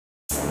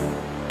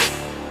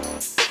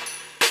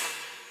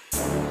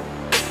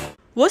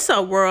What's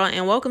up, world,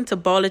 and welcome to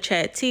Baller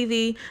Chat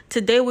TV.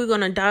 Today we're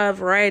going to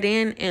dive right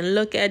in and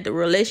look at the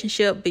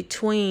relationship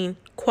between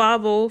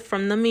Quavo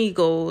from the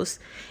Migos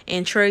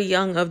and Trae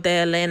Young of the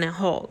Atlanta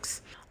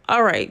Hawks.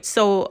 Alright,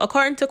 so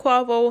according to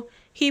Quavo,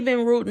 he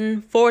been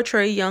rooting for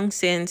Trae Young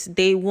since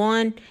day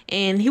one,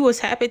 and he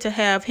was happy to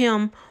have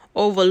him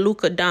over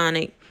Luka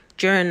Doncic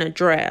during the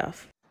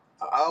draft.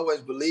 I always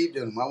believed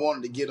in him. I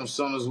wanted to get him as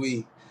soon as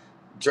we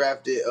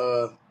drafted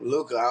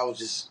Luka. I was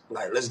just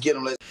like, let's get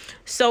him.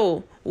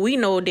 So we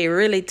know they're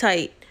really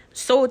tight,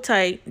 so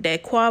tight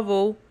that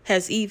Quavo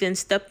has even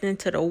stepped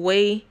into the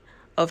way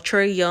of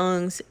Trae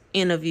Young's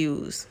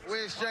interviews.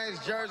 We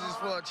exchanged jerseys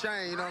for a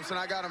chain, you know what I'm saying?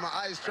 I got him an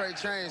Ice Trae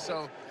chain,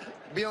 so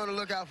be on the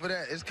lookout for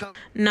that. It's coming.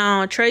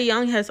 Now, Trae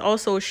Young has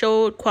also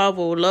showed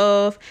Quavo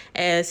love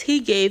as he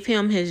gave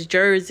him his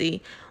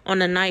jersey on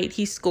the night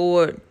he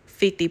scored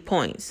 50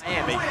 points.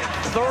 Miami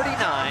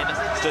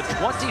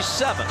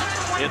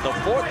 39-27 in the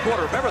fourth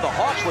quarter. Remember, the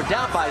Hawks were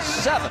down by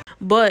 7.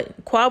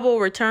 But Quavo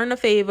returned the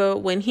favor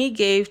when he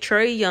gave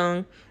Trae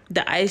Young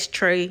the Ice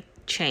Trae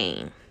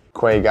chain.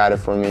 Quay got it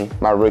for me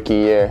my rookie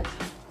year.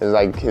 It's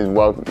like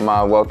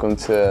my welcome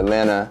to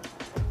Atlanta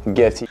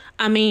gift.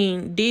 I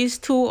mean, these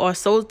two are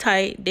so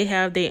tight, they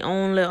have their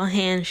own little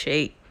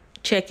handshake.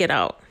 Check it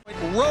out.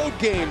 Road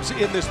games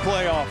in this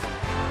playoff.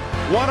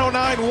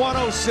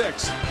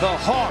 109-106, the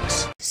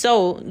Hawks.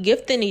 So,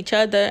 gifting each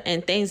other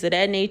and things of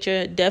that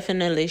nature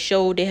definitely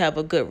show they have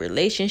a good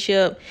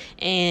relationship.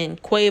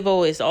 And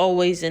Quavo is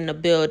always in the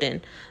building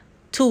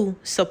to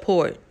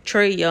support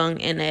Trae Young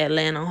and the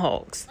Atlanta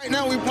Hawks. Right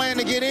now we plan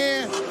to get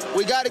in.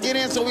 We got to get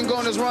in so we can go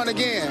on this run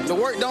again. The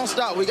work don't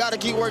stop. We got to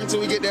keep working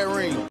until we get that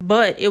ring.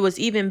 But it was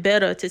even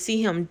better to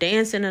see him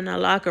dancing in the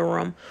locker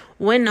room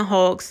when the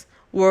Hawks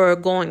were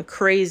going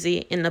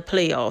crazy in the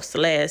playoffs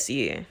last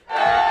year.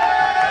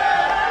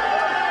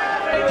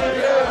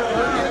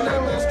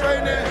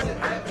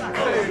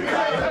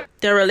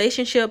 Their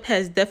relationship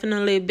has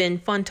definitely been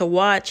fun to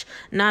watch,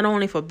 not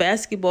only for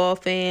basketball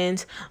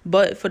fans,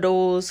 but for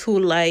those who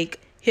like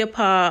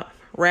hip-hop,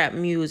 rap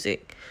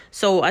music.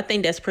 So I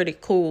think that's pretty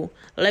cool.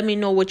 Let me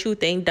know what you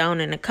think down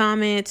in the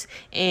comments,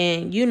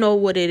 and you know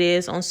what it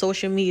is on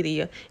social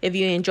media. If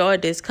you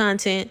enjoyed this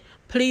content,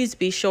 please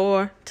be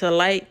sure to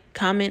like,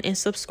 comment, and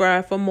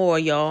subscribe for more,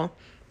 y'all.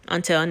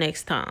 Until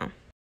next time.